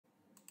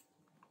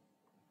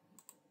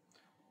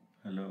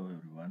Hello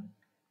everyone.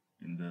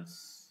 In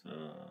this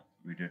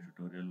video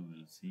tutorial we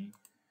will see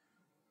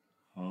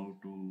how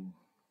to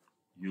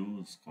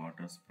use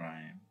Quratus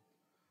Prime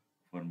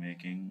for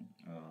making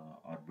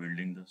or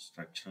building the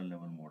structural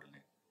level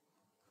modeling.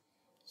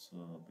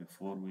 So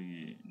before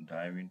we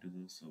dive into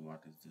this,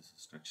 what is this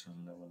structural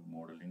level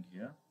modeling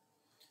here?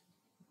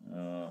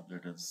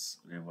 Let us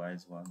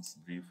revise once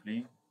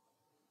briefly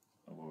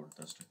about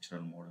the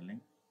structural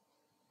modeling.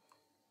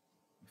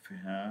 If we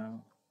have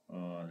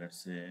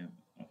let's say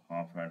a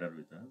half adder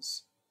with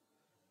us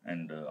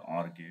and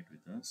OR gate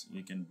with us,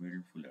 we can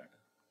build full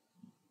adder,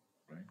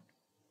 right?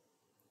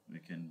 We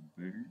can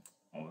build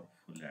our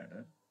full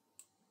adder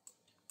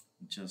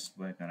just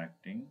by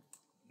connecting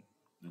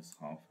this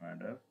half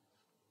adder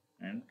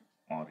and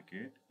OR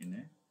gate in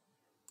a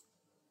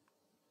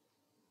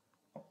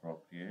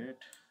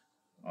appropriate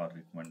or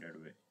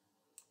recommended way.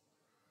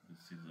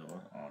 This is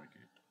our OR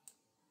gate.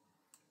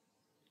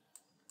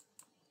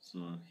 So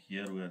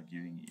here we are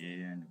giving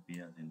A and B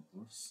as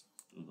inputs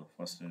to the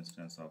first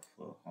instance of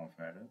half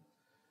adder.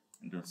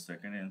 In the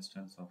second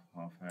instance of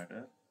half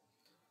adder,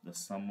 the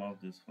sum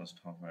of this first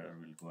half adder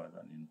will go as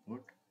an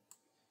input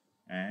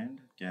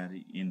and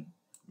carry in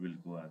will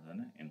go as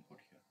an input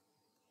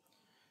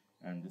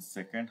here. And the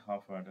second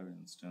half adder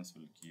instance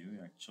will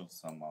give actual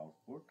sum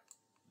output.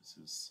 This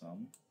is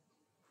sum,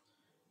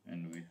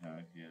 and we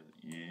have here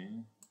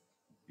A,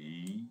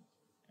 B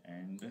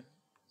and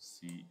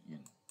C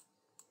in,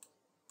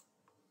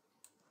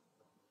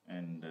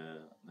 and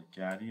the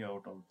carry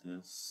out of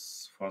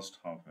this first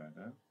half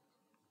adder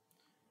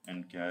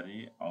and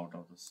carry out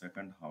of the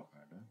second half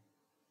adder,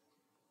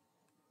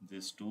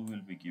 these two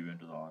will be given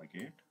to the OR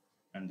gate,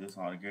 and this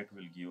OR gate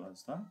will give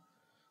us the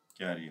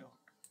carry out.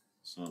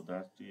 So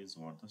that is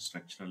what the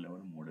structural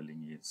level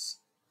modeling is.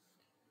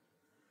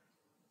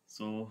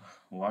 So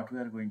what we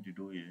are going to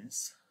do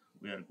is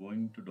we are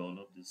going to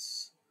develop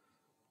this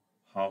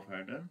half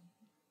adder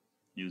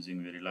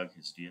using Verilog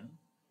HDL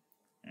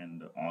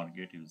and OR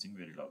gate using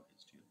Verilog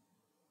HDL,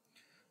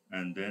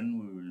 and then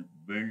we will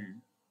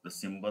build the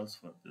symbols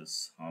for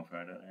this half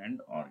adder and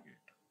OR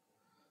gate.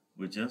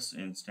 We just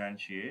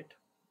instantiate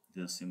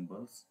the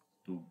symbols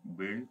to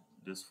build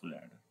this full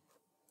adder.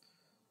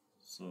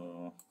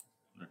 So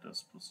let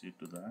us proceed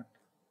to that.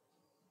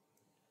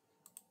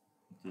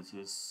 This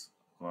is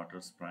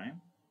Quratus Prime.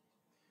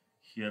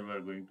 Here we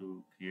are going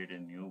to create a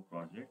new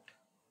project,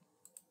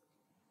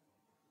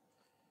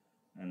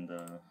 and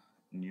the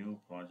new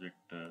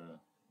project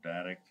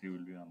directory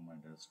will be on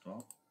my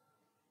desktop.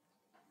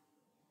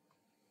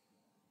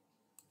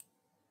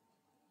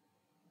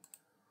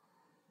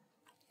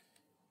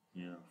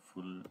 Here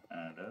full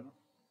adder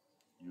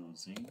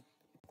using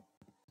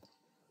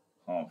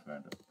half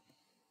adder.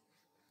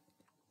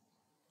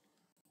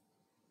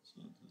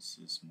 So this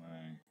is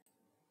my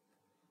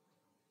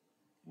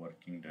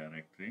working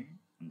directory,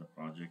 and the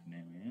project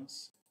name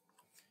is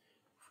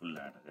full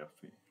adder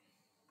FA,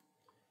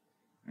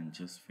 and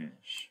just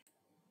finish.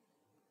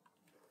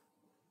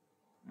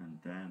 And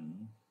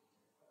then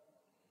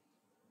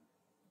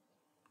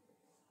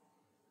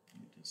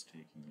it is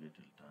taking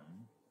little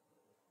time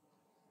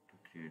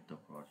to create the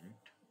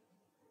project.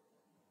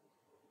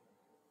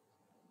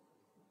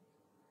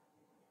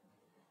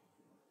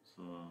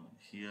 So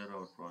here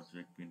our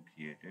project been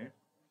created,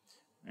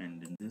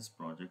 and in this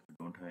project we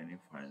don't have any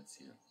files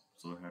here,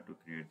 so we have to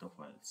create the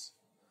files.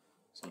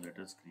 So let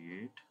us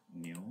create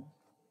new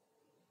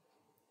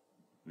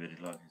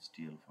Verilog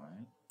HDL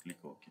file. Click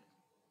OK.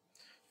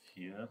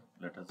 Here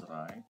let us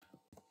write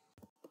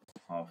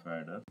half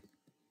adder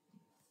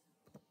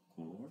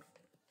code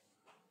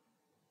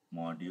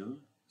module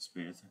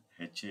space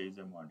HA is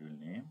a module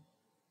name,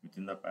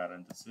 within the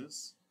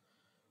parenthesis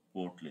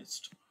port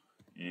list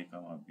A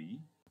comma B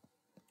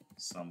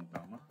sum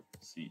comma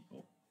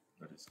CO,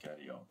 that is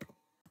carry out.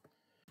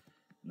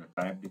 The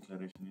type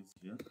declaration is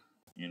here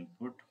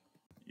input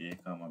A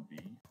comma B,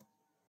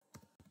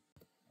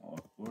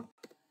 output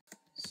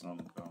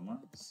sum comma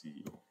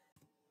CO,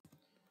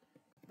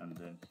 and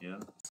then here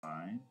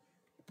assign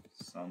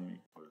sum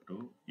equal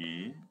to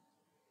A,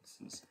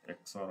 this is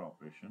XOR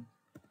operation,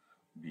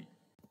 B,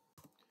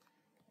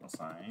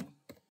 assign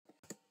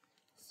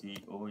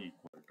CO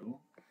equal to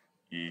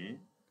A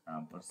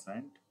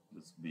ampersand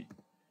this B,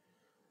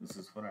 this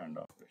is for AND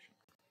operation,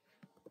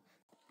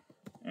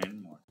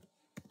 and module.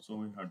 So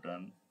we have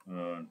done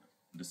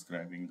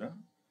describing the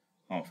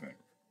half adder.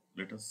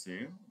 Let us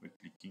save by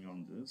clicking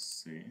on this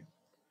save,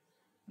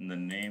 and the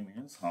name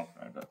is half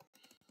adder.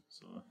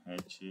 So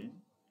HA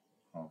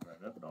half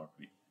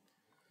adder.v.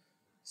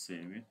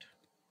 Save it.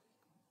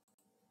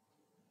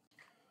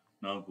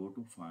 Now go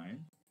to file,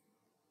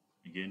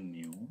 again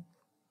new.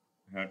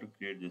 We have to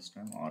create this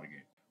time OR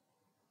gate.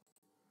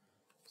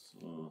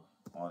 So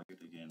OR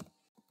gate again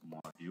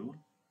module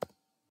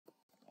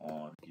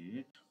OR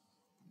gate,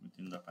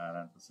 within the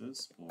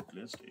parenthesis port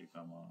list A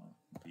comma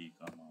B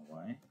comma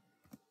Y,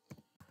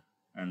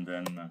 and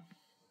then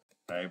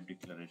type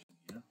declaration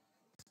here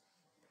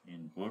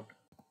input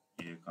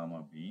A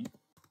comma B,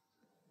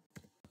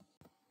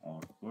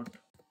 output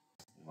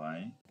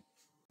Y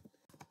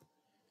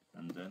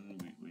and then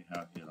we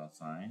have here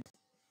assign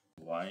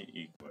y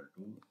equal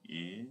to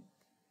a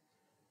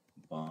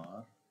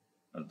bar,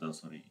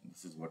 sorry,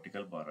 this is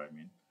vertical bar, I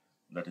mean,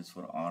 that is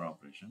for R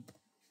operation.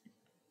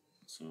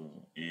 So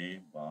a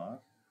bar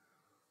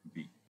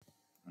b,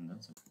 and then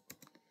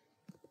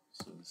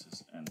so this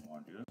is n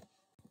module,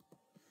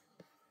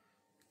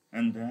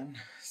 and then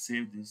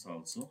save this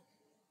also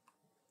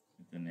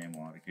with the name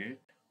orgate.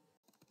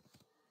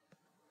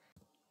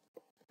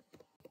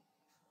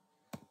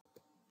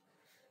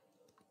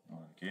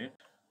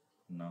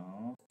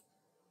 Now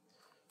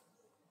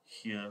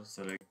here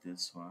select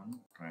this one,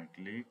 right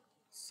click,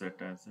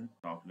 set as a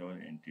top level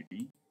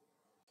entity,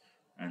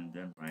 and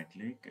then right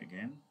click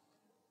again,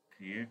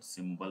 create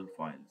symbol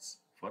files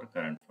for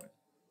current file.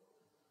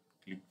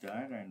 Click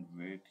that and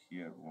wait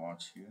here,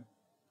 watch here,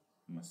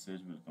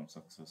 message will come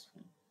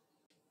successful.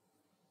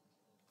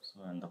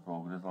 So, and the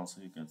progress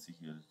also you can see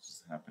here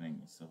it's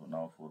happening. So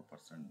now 4%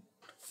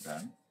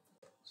 done.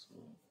 So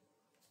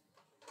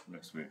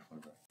let's wait for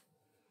that.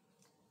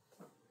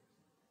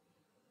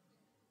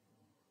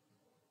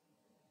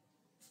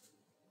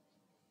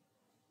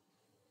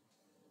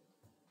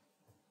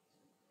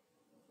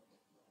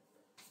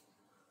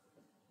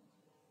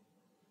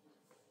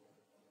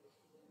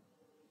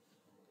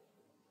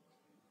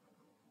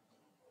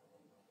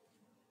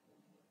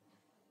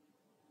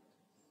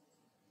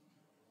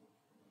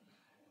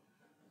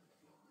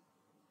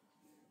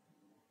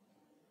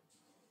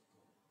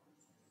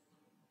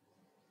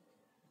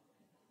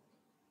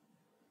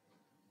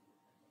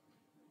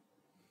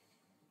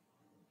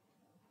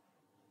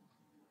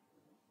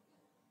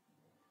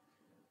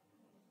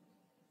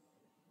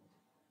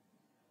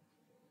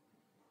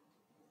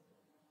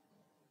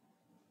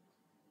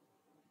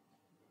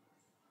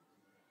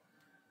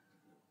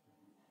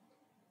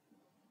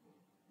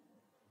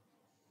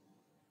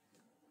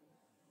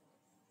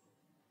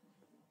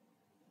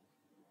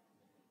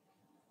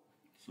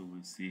 So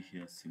we see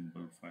here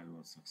symbol file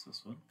was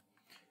successful.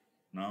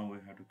 Now we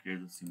have to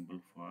create the symbol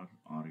for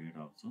orgate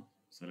also.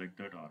 Select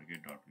that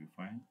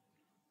orgate.vfile,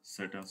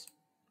 set as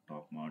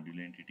top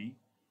module entity,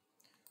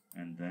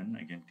 and then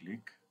again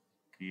click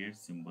create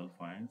symbol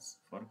files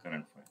for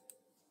current file.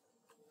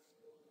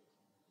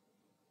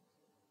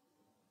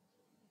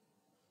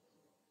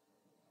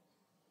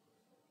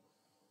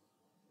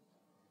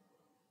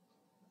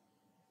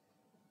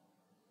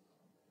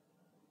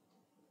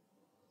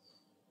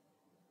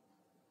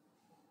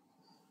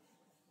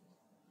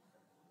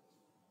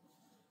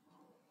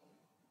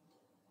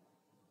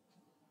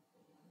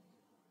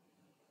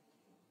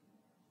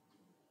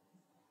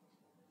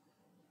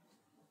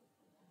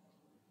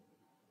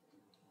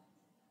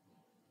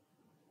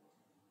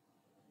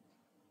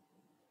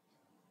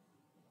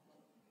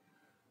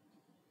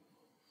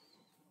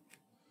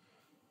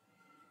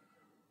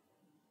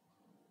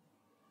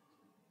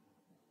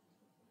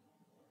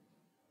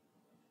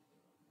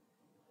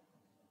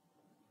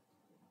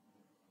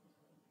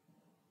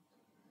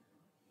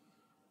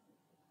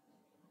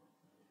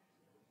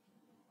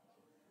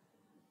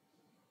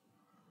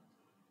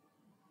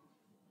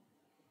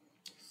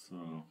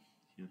 So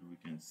here we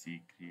can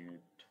see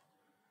create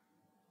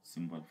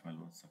symbol file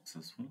was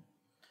successful,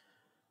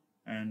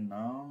 and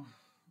now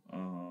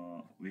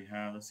we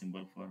have the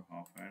symbol for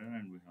half adder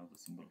and we have the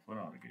symbol for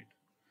OR gate.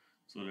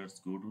 So let's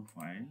go to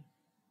file,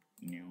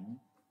 new.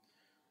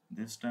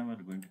 This time we're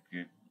going to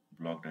create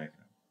block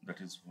diagram. That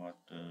is what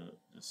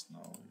just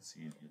now we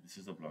see here. This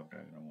is a block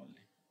diagram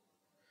only.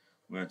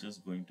 We are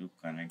just going to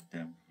connect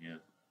them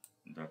here,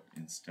 that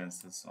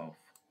instances of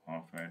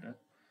half adder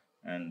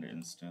and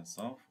instance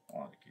of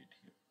OR gate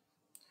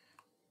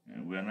here.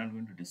 And we are not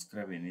going to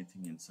describe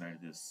anything inside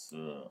this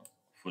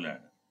full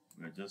adder.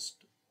 We are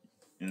just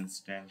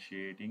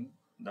instantiating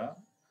the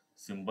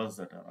symbols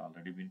that are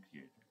already been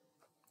created.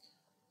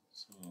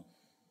 So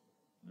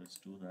let's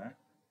do that.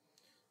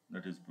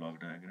 That is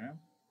block diagram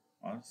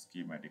or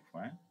schematic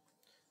file.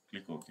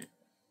 Click OK.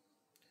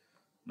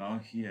 Now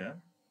here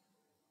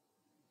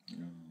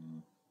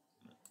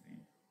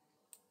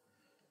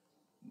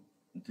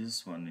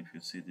this one, if you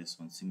see this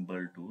one,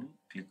 symbol tool,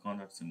 click on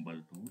that symbol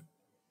tool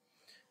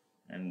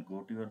and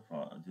go to your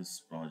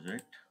this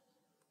project.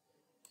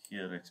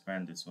 Here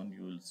expand this one,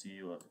 you will see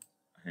your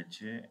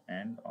HA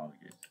and OR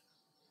gate.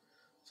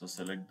 So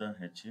select the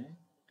HA,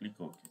 click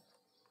OK.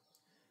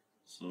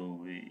 So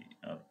we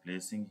are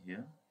placing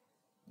here,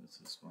 this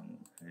is one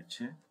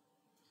HA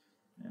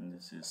and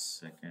this is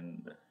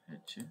second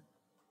HA.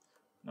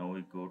 Now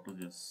we go to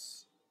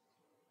this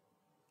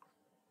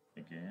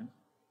again,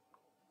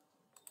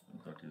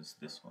 that is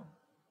this one,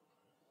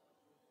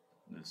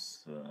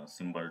 this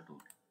symbol tool,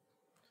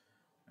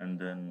 and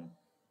then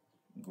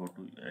go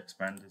to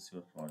expand this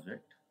your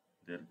project.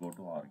 There go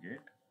to OR gate,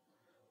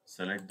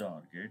 select the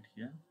OR gate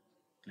here,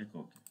 click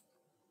OK.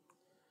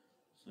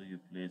 So you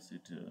place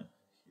it here.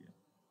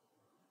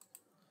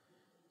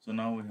 So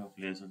now we have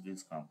placed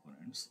these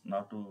components.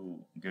 Now to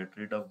get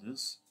rid of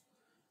this,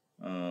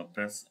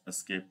 press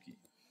escape key.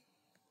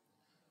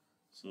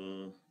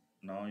 So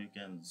now you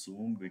can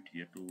zoom bit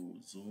here. To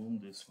zoom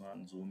this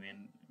one, zoom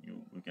in,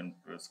 you can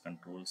press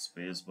control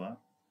space bar.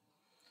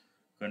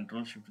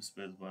 Control shift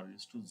space bar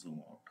is to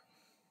zoom out.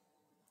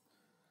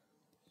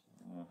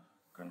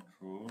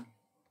 Control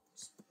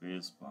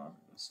space bar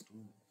is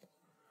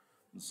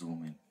to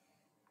zoom in.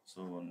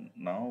 So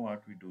now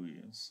what we do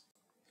is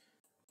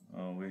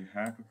we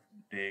have to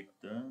take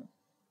the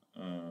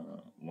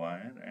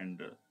wire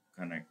and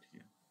connect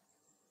here.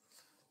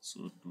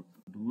 So to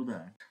do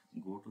that,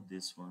 go to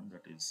this one,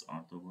 that is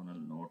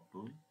orthogonal node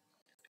tool,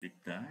 click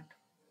that,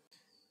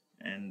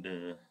 and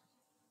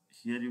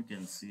here you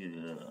can see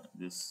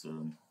this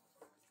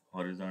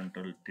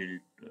horizontal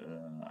tilt,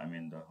 I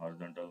mean the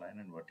horizontal line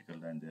and vertical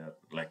line, they are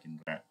like in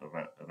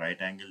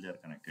right angle, they are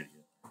connected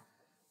here,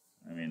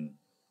 I mean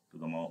to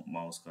the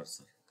mouse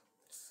cursor.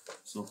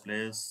 So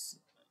place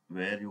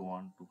where you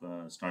want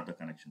to start the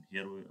connection.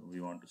 Here we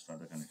want to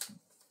start the connection.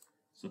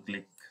 So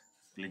click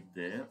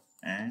there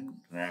and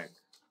drag.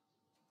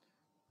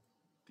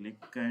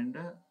 Click and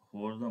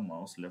hold the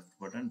mouse left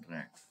button,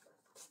 drag.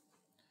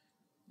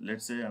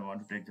 Let's say I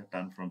want to take the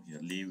turn from here.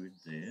 Leave it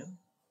there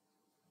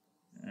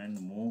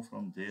and move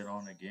from there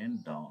on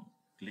again down.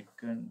 Click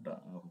and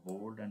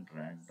hold and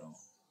drag down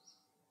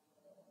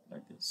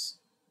like this.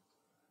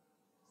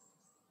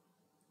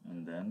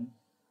 And then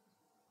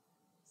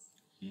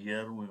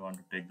here we want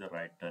to take the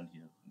right turn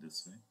here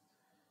this way.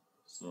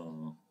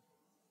 So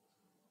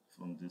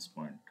from this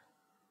point.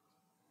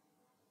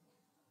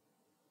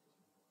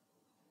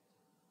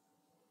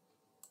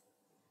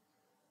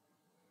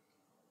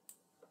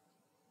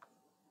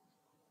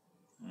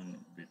 And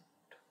a bit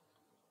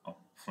up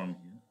from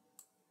here.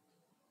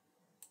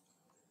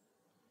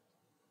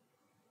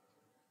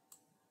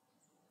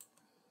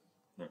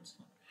 That's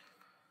all.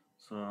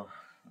 So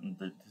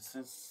this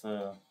is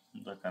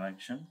the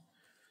connection,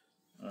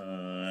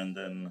 and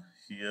then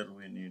here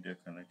we need a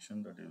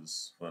connection that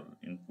is for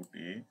input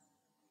A.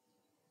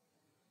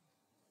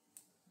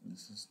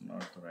 This is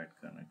not the right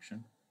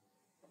connection.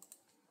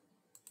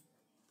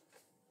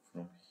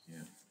 From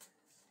here,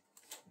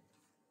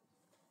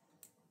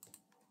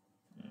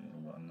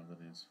 and another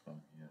is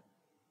from here.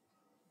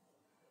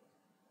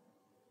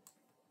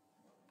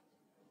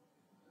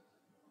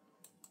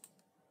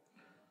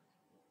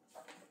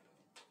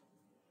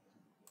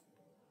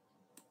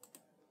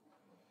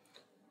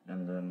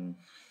 And then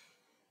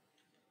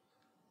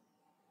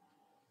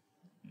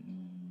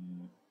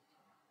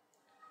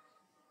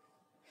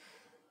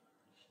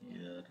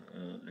here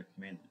let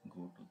me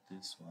go to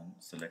this one,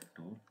 select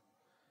tool,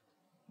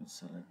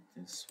 select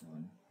this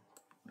one,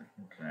 let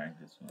me drag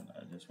this one.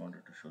 I just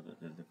wanted to show that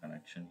there's a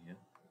connection here.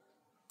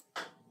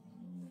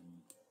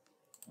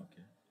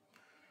 Okay,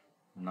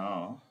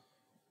 now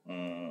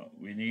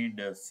we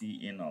need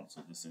C in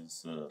also. This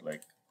is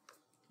like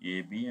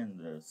AB, and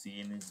the C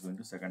in is going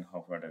to second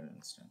half adder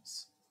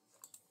instance.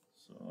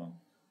 So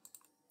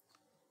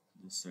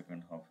this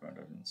second half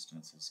adder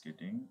instance is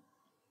getting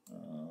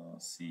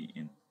C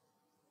in.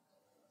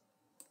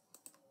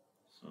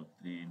 So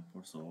 3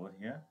 inputs over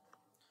here.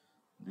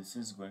 This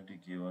is going to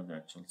give us the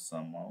actual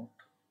sum out.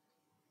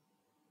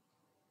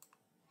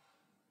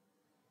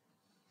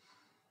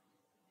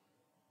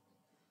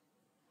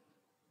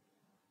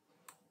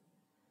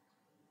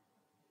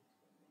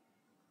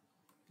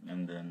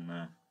 And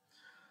then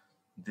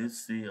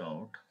this C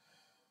out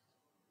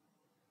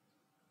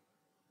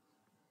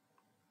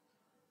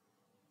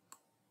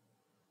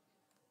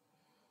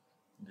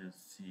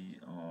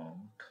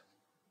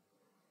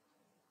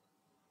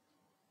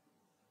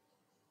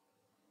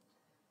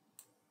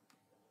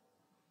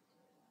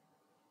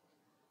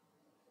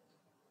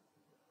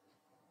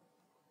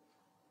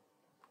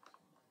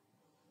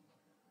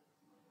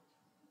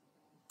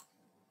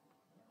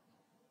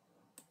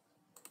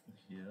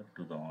here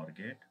to the OR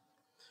gate,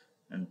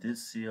 and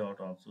this C out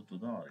also to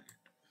the OR gate.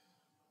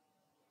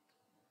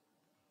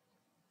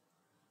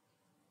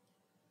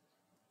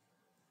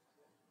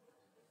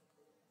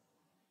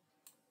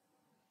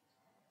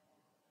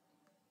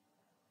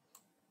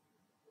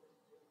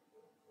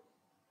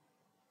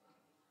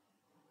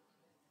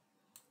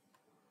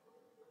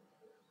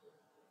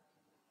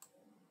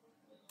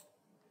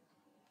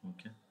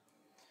 Okay,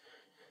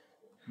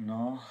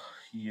 now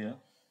here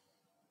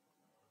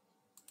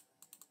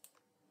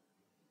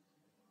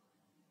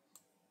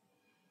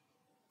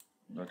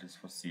that is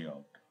for C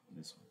out,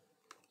 this one.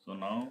 So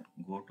now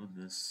go to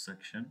this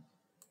section,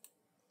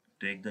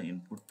 take the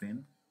input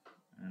pin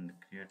and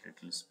create a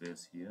little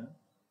space here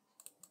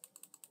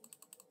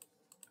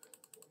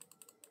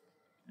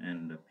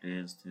and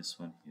place this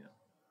one here.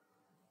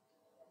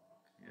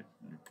 Create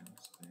little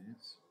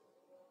space,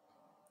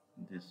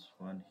 this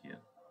one here,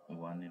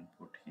 one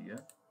input here,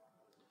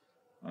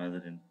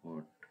 another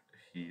input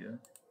here,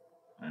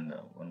 and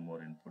one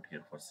more input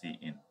here for C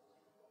in.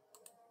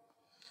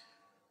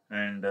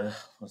 And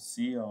for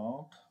C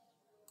out,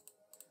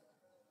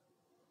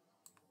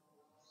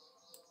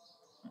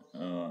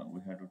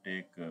 we have to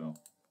take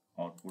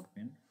output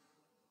pin,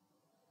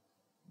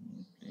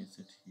 place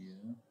it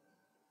here,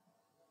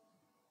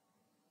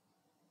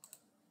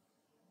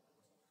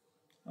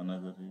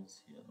 another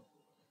is here.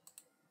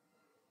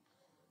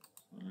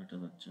 So let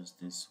us adjust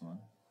this one.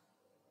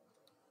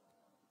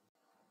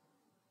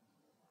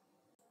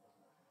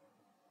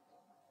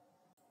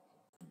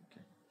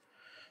 Okay.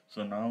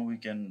 So now we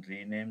can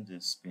rename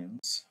these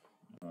pins.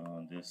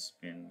 This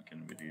pin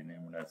can be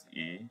renamed as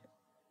A,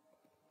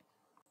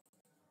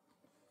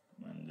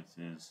 and this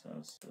is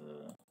as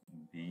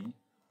B,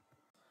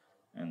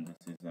 and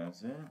this is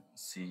as a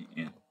C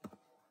in.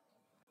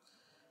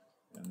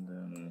 And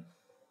then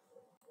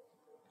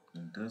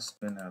this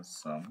pin has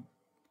some,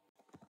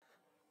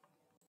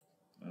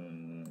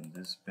 and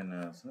this pin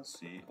has a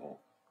CO.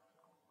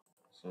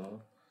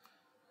 So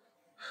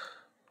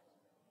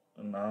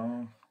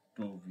now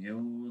to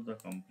view the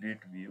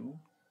complete view,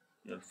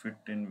 your fit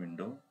in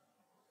window,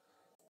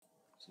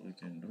 so we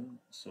can do,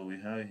 so we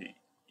have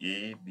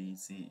A, B,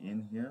 C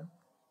in here.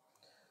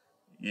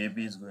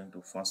 AB is going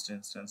to first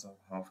instance of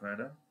half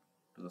adder,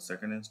 to the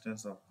second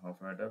instance of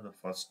half adder, the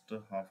first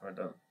half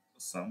adder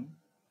sum,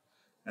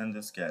 and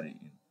this carry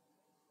in.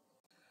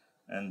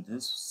 And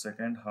this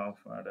second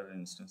half adder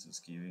instance is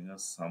giving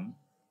us some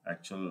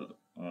actual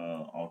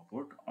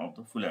output of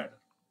the full adder.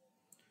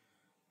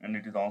 And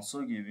it is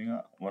also giving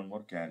one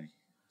more carry.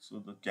 So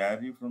the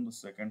carry from the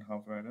second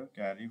half adder,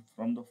 carry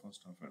from the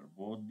first half adder,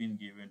 both been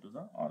given to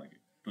the OR gate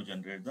to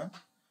generate the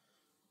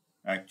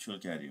actual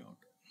carry out.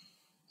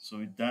 So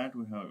with that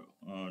we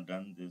have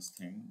done this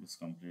thing, this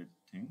complete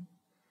thing.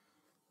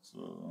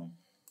 So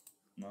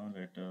now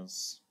let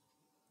us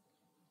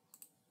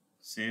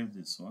save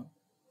this one.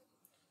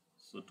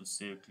 So to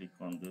save, click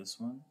on this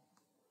one,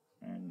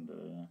 and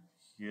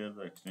here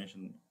the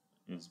extension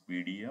is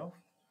PDF.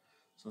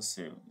 So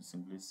save,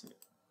 simply save.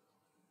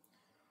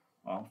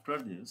 After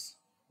this,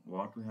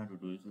 what we have to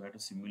do is we have to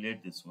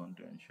simulate this one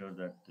to ensure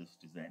that this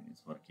design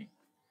is working.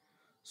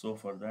 So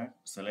for that,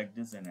 select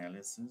this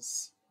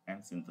analysis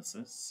and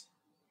synthesis,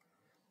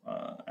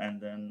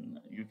 and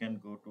then you can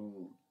go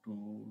to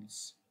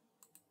tools,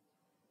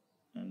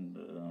 and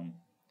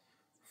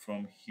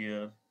from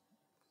here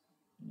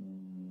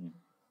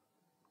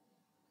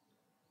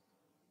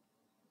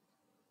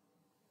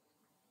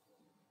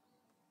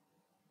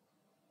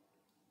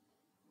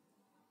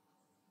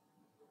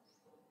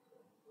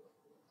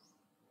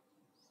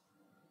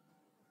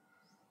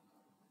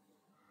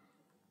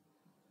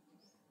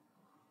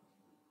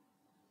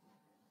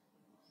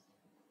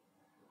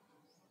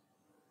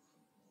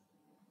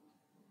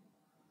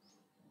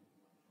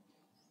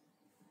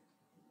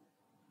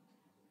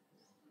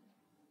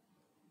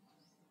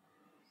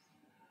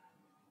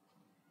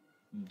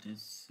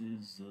this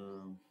is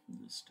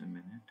just a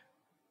minute.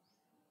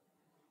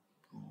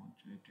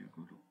 Project, you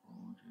go to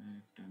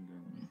project, and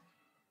then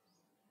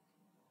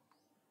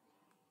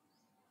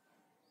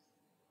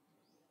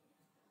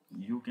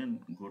you can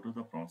go to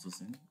the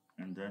processing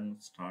and then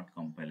start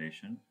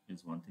compilation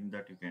is one thing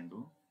that you can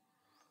do,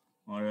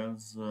 or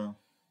else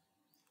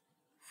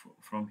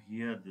from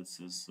here, this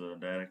is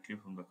directly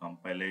from the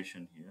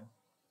compilation here.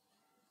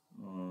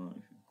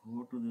 If you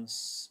go to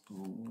this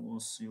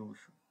tools, you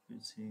should be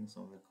seeing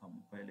some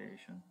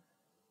compilation.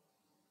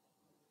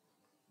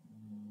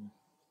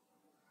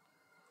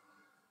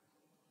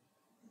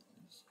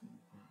 This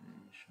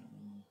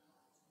compilation.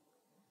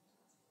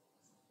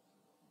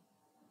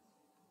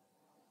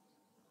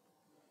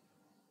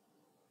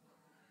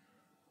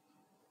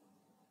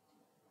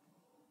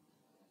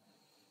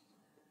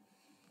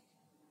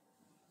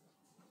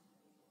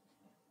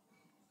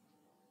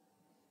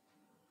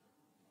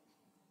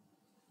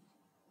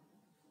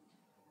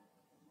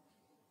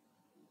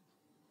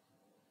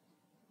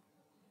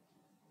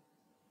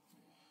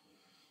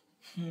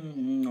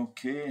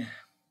 Okay,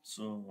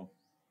 so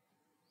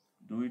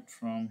do it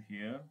from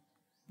here.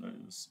 That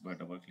is by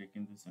double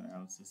clicking this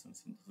analysis and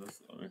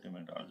synthesis. Wait a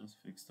minute, I'll just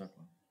fix that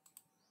one.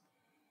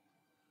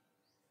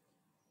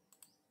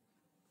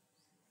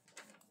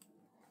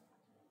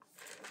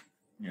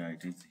 Yeah,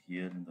 it is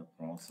here in the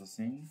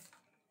processing,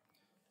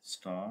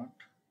 start,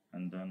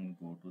 and then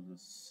go to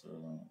this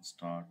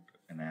start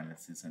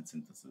analysis and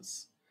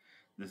synthesis.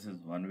 This is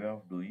one way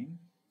of doing.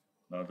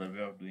 The other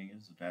way of doing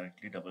is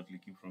directly double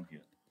clicking from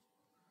here,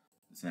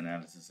 this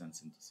analysis and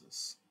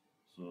synthesis.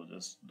 So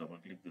just double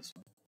click this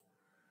one.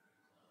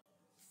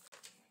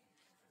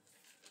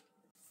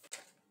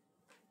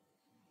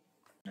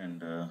 And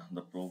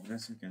the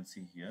progress you can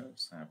see here,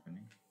 it's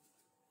happening.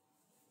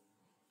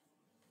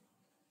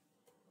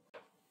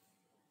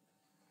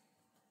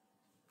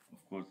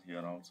 Of course,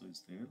 here also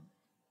is there.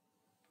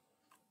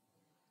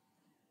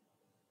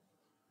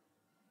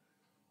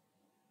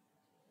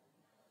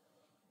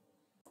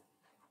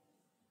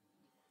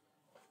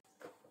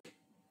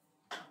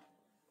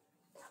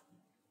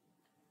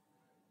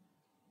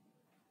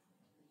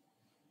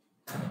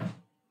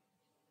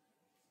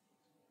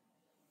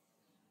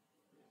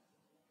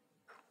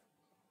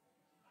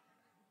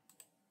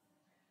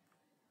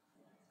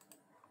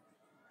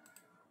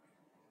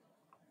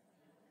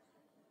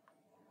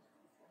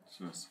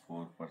 So it's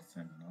 4%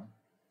 now.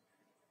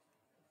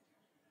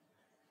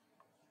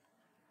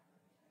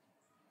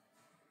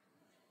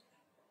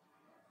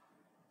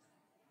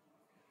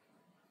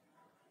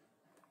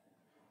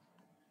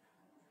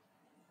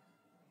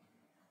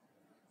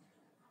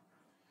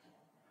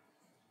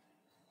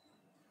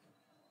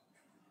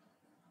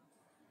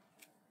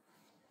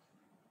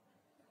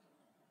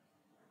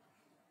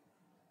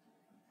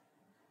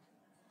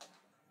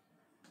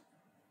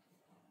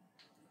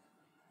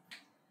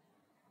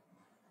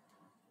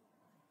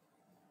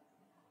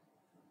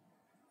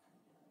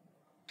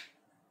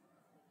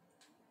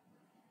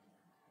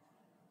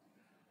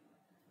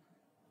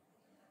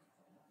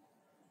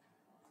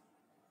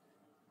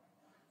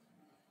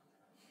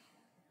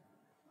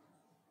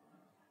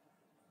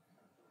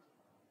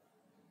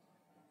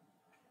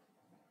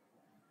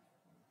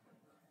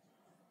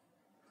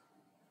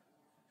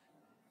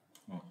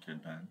 Okay,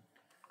 done.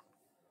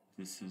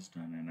 This is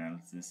done.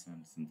 Analysis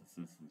and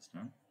synthesis is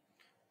done.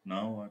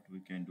 Now what we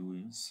can do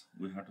is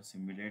we have to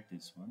simulate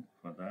this one.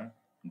 For that,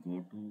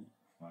 go to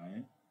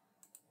File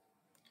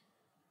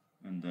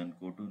and then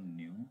go to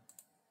New.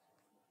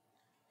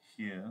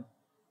 Here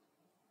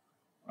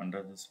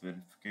under this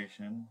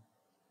verification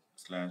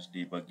slash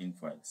debugging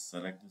files,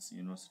 select this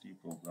university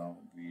program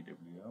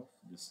VWF.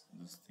 This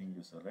thing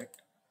you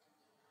select,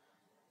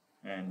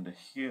 and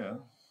here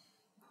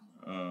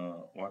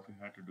what we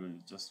have to do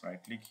is just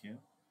right click here,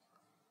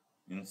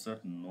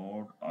 insert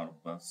node or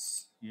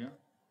bus here,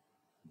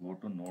 go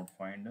to node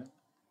finder,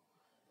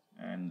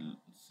 and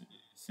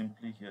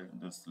simply here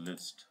this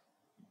list.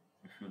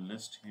 If you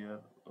list here,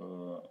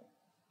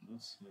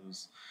 this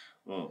is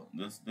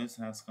this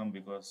has come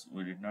because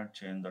we did not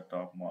change the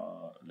top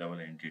level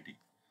entity.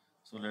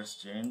 So let's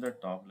change the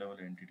top level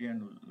entity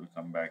and we'll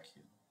come back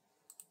here.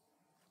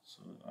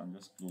 So I'm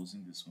just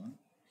closing this one.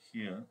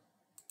 Here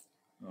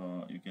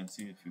you can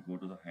see if you go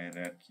to the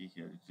hierarchy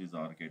here, it is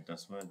OR gate.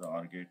 That's why the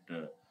OR gate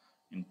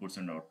inputs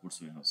and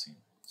outputs we have seen.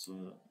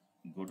 So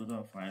go to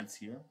the files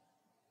here,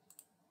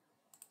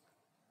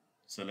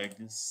 select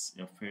this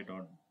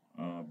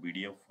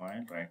fa.bdf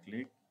file, right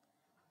click,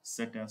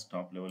 set as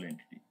top level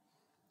entity.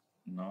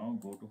 Now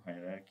go to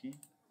hierarchy.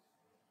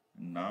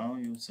 Now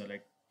you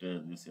select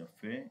this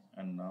FA,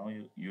 and now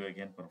you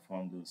again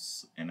perform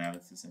this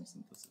analysis and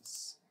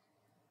synthesis.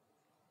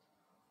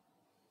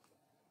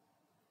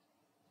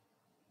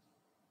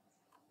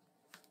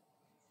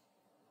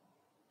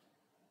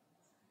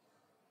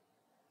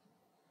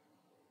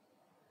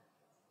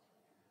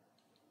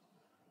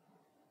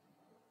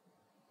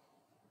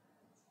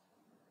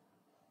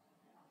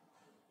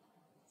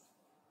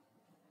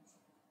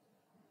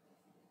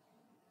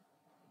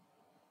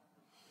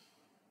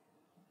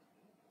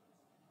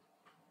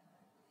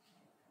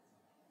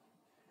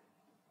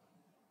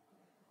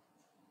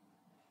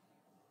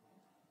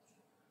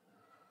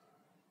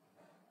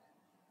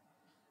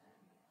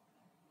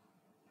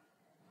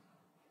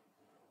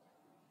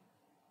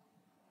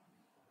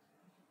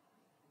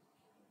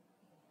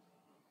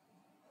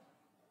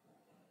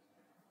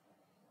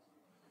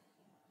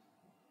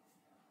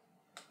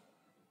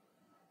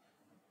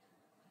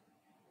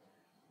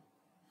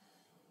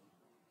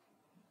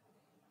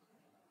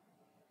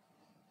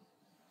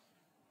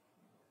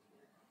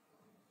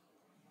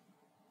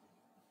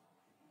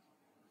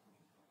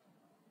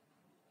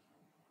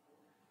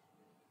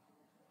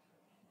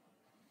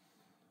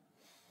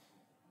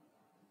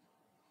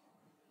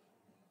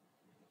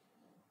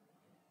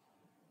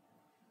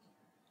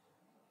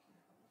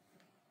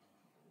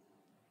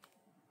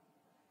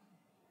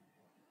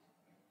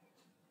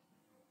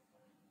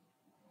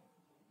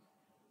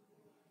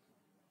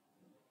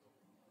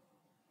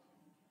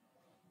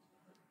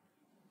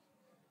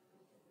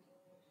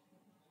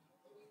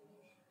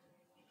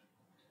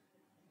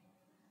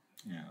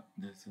 Yeah,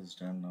 this is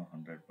done now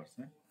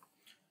 100%.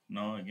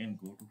 Now again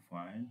go to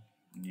File,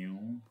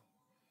 New,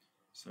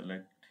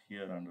 select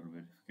here under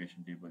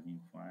Verification Debugging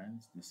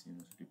Files, this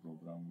University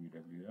Program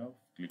VWF,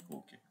 click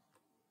OK.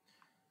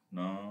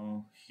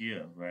 Now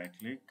here right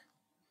click,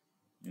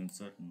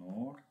 insert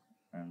node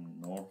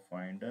and node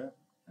finder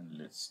and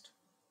list.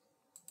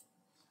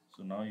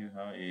 So now you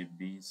have A,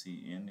 B,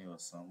 C in your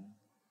sum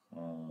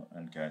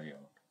and carry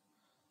out.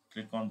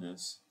 Click on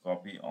this,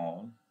 copy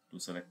all to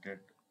selected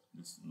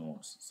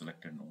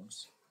selected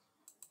nodes.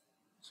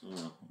 So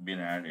been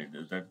added.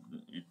 That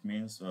it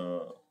means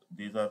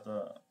these are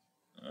the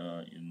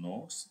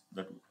nodes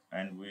that,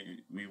 and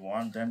we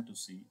want them to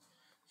see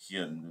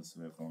here in this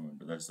waveform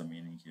window. That's the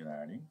meaning here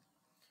adding.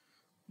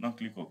 Now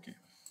click OK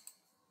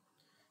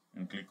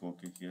and click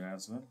OK here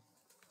as well.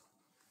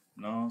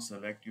 Now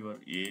select your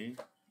A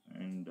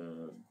and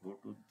go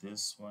to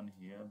this one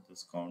here,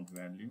 this count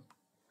value,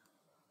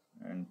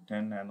 and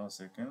 10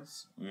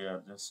 nanoseconds. We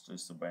are just,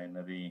 it's a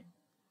binary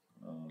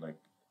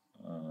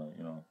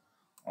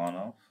on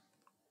off,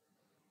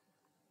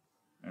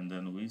 and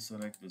then we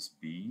select this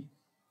B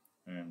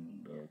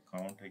and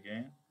count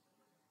again.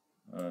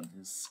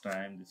 This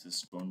time this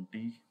is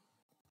 20,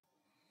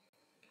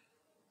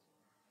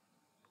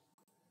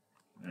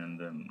 and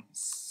then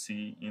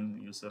C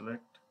in you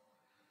select,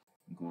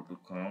 go to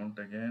count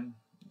again,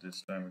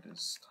 this time it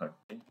is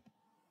 30,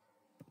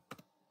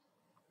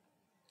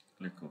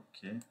 click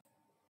OK.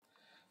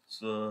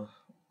 So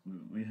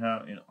we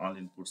have all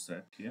input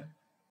set here,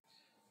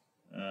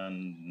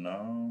 and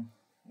now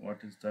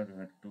what is that we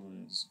have to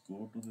do is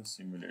go to the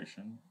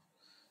simulation,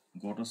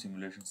 go to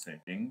simulation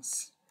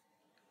settings,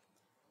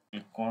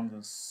 click on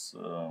this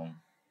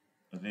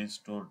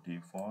restore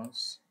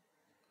defaults,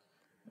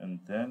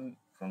 and then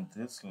from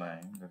this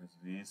line, that is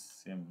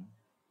vsim,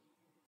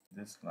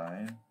 this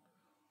line,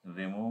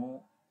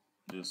 remove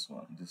this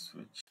one, this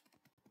switch,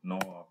 no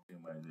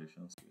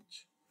optimization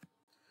switch.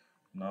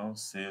 Now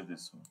save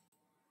this one.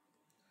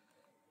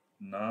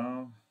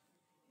 Now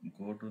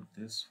go to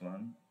this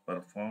one,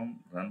 perform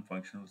run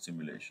functional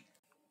simulation.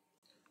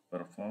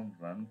 Perform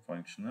run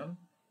functional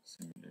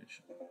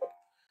simulation.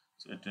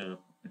 So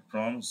it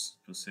prompts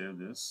to save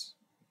this.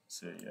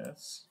 say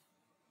yes,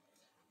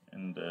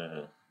 and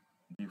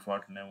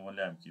default name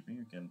only I'm keeping.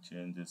 You can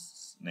change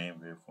this name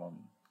waveform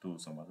to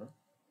some other.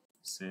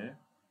 Save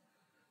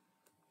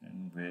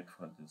and wait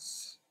for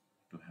this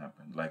to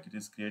happen. Like it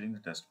is creating the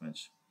test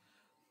bench.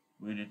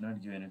 We did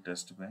not give any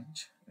test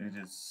bench. It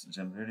is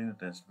generating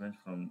the test bench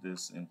from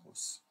this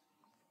inputs.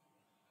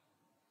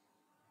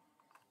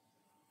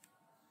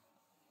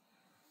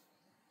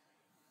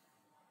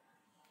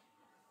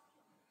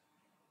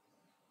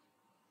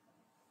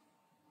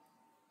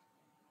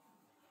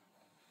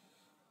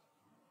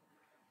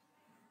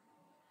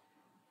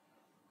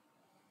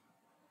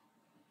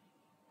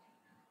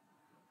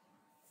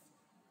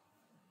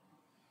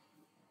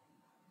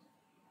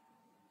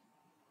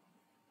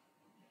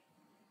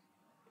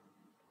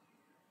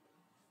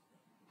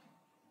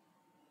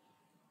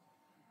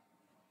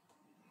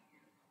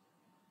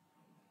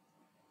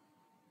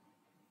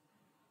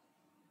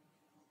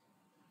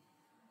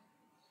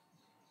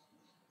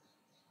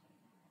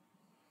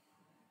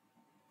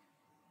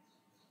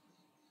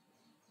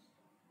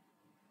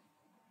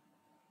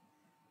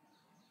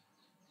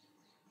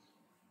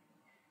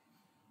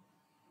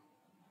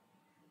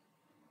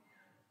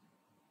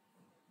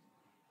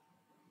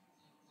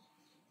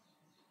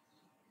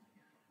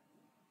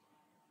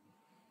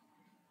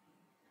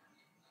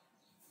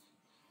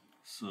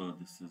 So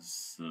this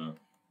is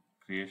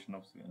creation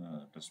of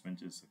test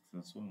bench is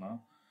successful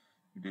now.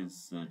 It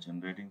is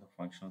generating the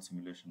functional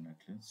simulation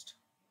netlist.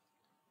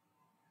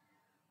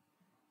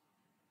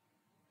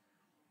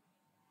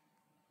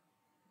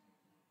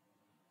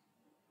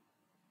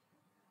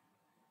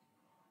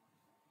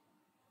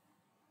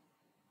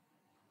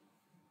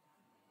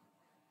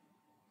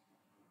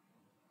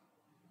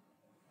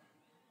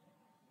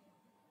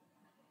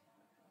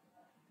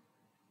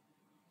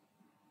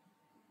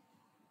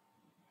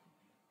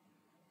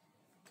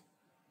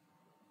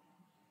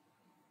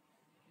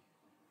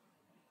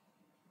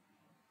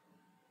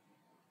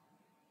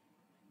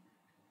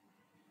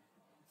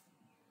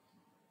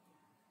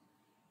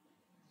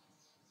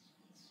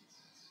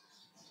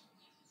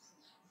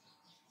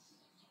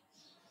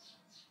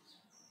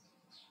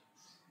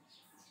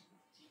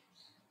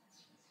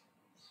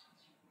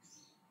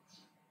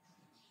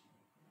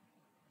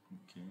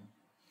 Okay,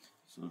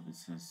 so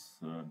this is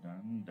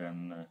done.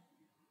 Then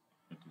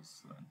it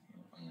is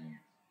I mean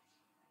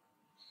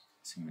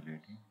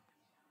simulating.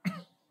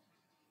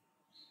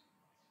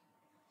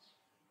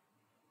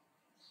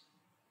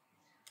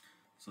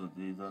 So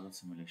these are the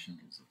simulation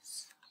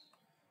results.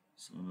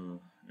 So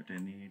at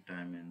any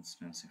time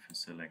instance, if you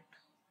select,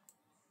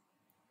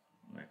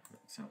 like for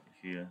example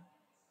here,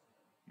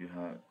 you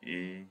have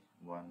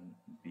A1,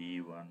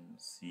 B1,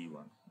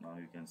 C1. Now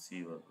you can see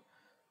your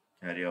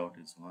carry out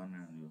is 1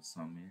 and your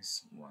sum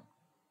is 1.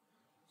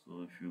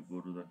 So if you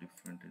go to the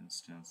different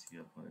instance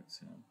here, for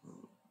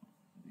example,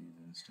 these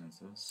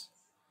instances,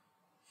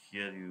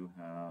 here you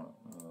have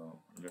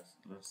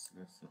let's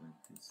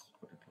select this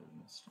particular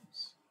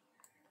instance.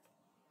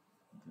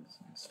 This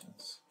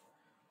instance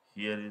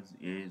here is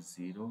A is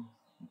 0,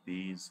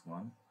 B is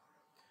 1,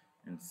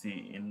 and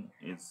C in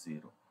is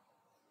 0.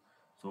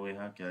 So we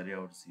have carry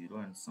out 0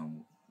 and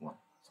sum 1.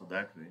 So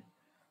that way,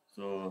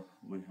 so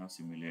we have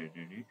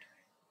simulated it.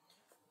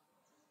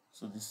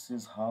 So this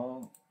is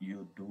how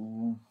you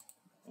do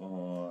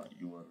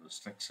your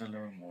structure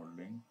level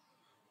modeling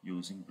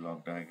using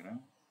block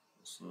diagram.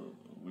 So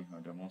we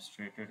have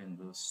demonstrated in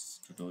this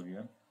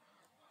tutorial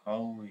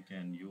how we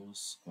can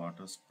use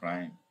Quratus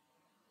Prime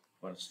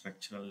for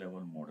structural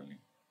level modeling,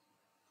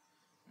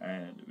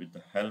 and with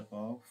the help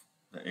of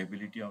the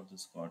ability of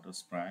this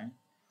Quratus Prime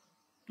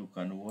to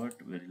convert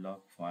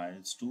Verilog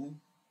files to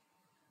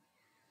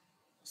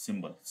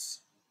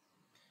symbols,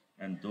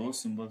 and those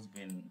symbols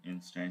been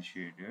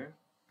instantiated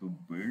to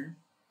build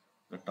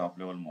the top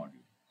level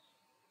module,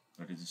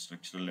 that is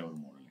structural level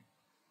modeling.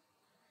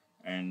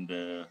 And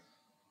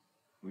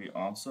we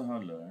also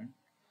have learned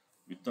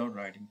without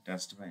writing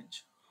test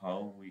bench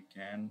how we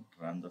can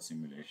run the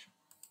simulation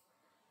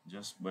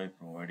just by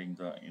providing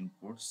the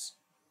inputs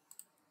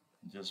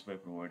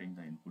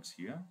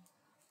here,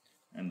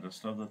 and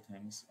rest of the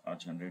things are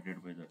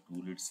generated by the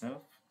tool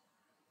itself,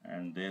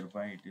 and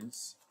thereby it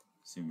is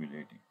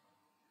simulating.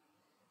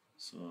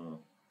 So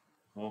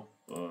hope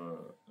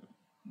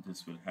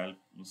this will help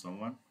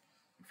someone.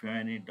 If you have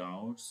any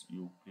doubts,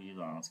 you please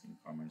ask in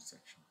comment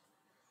section.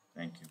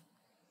 Thank you.